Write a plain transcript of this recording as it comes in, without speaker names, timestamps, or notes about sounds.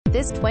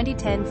This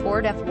 2010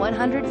 Ford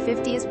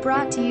F-150 is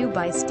brought to you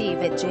by Steve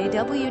at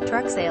JW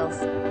Truck Sales.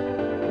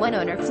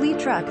 One-owner fleet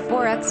truck,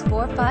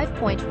 4x4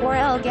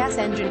 5.4L gas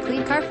engine,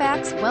 clean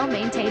Carfax,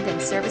 well-maintained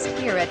and serviced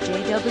here at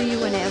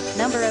JW and AMP,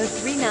 number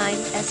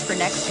 039S for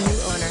next new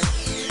owner.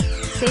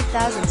 Save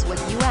thousands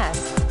with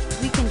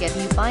US. We can get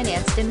you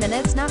financed in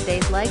minutes, not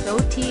days like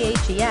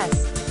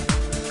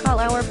OTHES. Call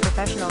our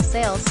professional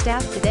sales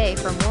staff today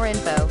for more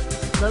info.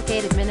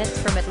 Located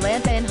minutes from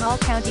Atlanta in Hall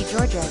County,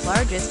 Georgia,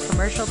 largest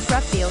commercial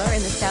truck dealer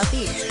in the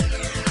Southeast.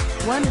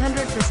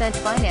 100%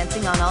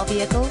 financing on all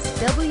vehicles,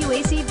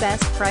 WAC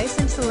best price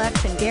and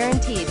selection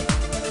guaranteed.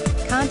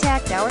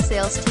 Contact our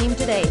sales team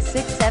today,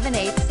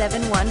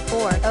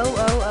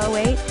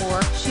 678-714-0008,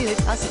 or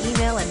shoot us an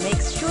email and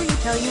make sure you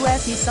tell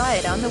us you saw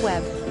it on the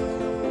web.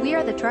 We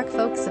are the truck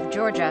folks of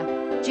Georgia.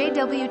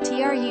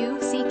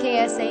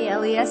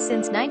 JWTRUCKSALES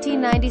since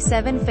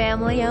 1997,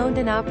 family owned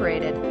and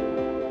operated.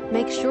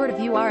 Make sure to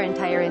view our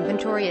entire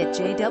inventory at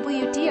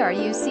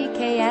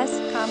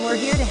jwtrucks.com. We're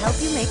here to help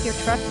you make your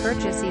truck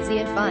purchase easy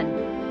and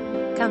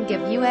fun. Come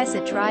give us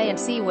a try and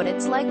see what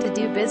it's like to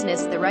do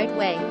business the right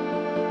way.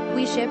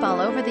 We ship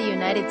all over the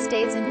United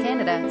States and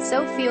Canada,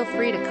 so feel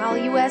free to call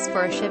us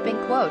for a shipping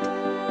quote.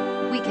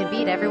 We can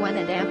beat everyone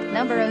at AMP,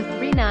 number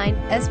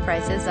 039S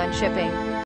prices on shipping.